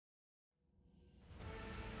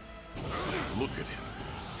Look at him.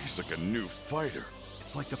 He's like a new fighter.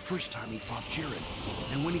 It's like the first time he fought Jiren,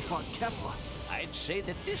 and when he fought Kefla. I'd say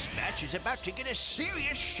that this match is about to get a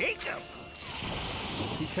serious shakeup.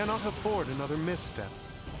 He cannot afford another misstep.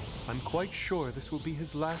 I'm quite sure this will be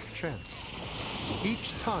his last chance.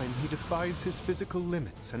 Each time he defies his physical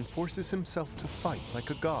limits and forces himself to fight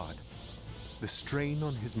like a god, the strain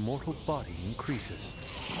on his mortal body increases.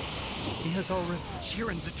 He has already...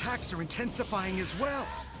 Jiren's attacks are intensifying as well.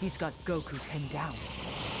 He's got Goku pinned down.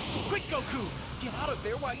 Quick, Goku! Get out of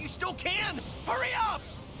there while you still can! Hurry up!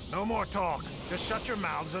 No more talk. Just shut your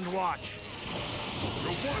mouths and watch.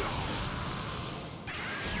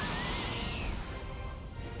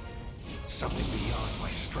 Something beyond my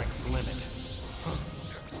strength's limit.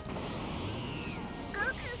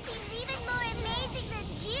 Goku seems even more amazing than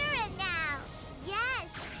Jiren now. Yes,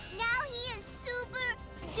 now he is super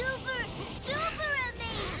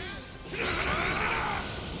amazing.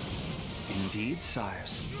 Indeed,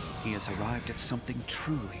 sires. He has arrived at something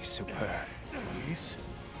truly superb. He's...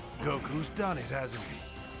 Goku's done it, hasn't he?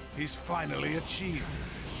 He's finally achieved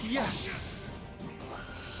it. Yes!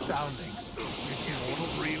 It's astounding. This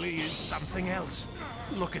immortal really is something else.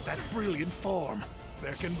 Look at that brilliant form.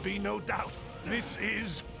 There can be no doubt. This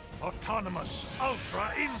is autonomous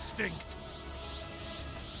Ultra Instinct.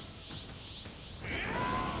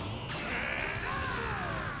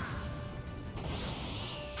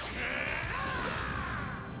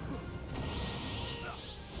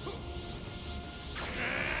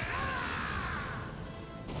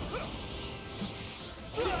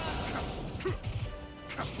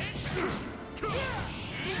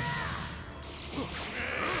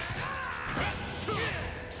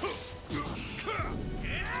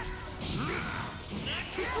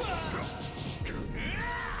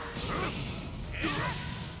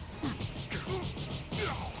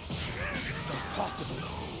 It's not possible.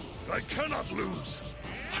 I cannot lose.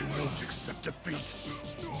 I won't accept defeat.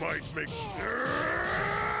 Might make...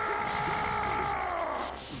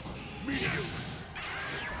 Mediocre.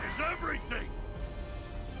 This is everything.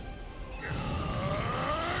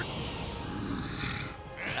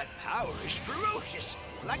 That power is ferocious,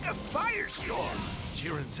 like a firestorm.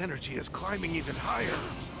 Jiren's energy is climbing even higher.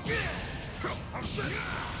 How's this?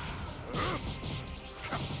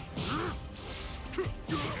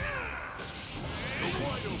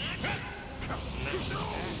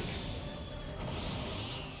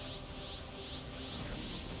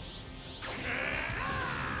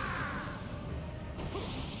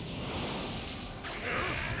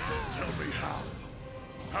 Tell me how.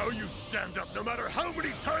 How you stand up no matter how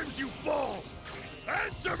many times you fall.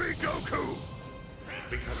 Answer me, Goku!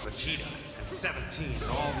 Because Vegeta and 17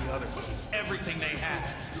 and all the others gave everything they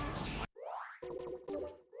had.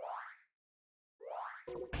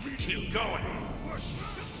 Keep going.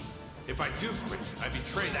 If I do quit, I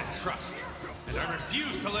betray that trust, and I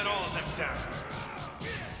refuse to let all of them down.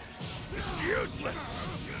 It's useless.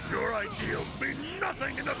 Your ideals mean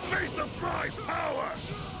nothing in the face of my power.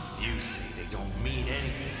 You say they don't mean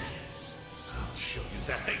anything. I'll show you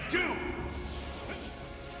that they do!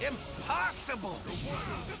 Impossible!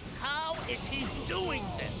 How is he doing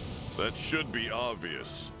this? That should be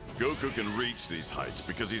obvious. Goku can reach these heights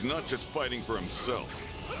because he's not just fighting for himself.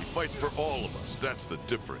 He fights for all of us. That's the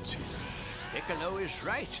difference here. Piccolo is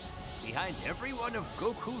right. Behind every one of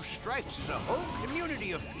Goku's strikes is a whole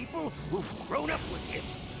community of people who've grown up with him,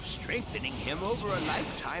 strengthening him over a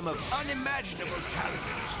lifetime of unimaginable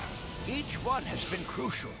challenges. Each one has been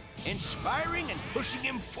crucial, inspiring and pushing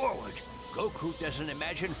him forward. Goku doesn't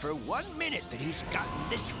imagine for 1 minute that he's gotten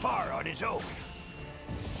this far on his own.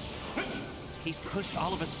 He's pushed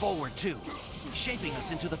all of us forward, too, shaping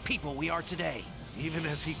us into the people we are today. Even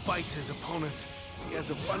as he fights his opponents, he has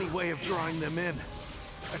a funny way of drawing them in.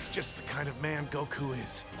 That's just the kind of man Goku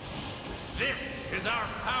is. This is our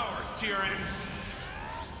power, Jiren!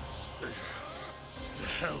 To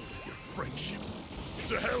hell with your friendship.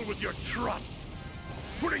 To hell with your trust.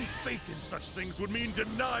 Putting faith in such things would mean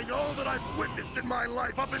denying all that I've witnessed in my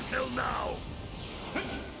life up until now.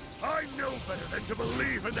 I know better than to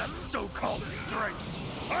believe in that so-called strength.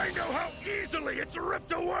 I know how easily it's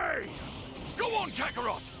ripped away! Go on,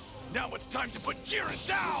 Kakarot! Now it's time to put Jiren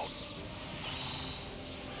down!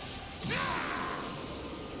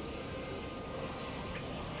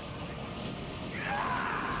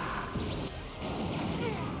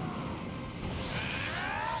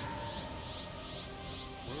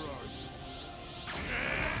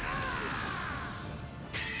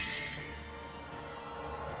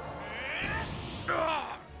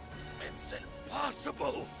 It's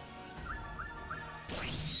impossible!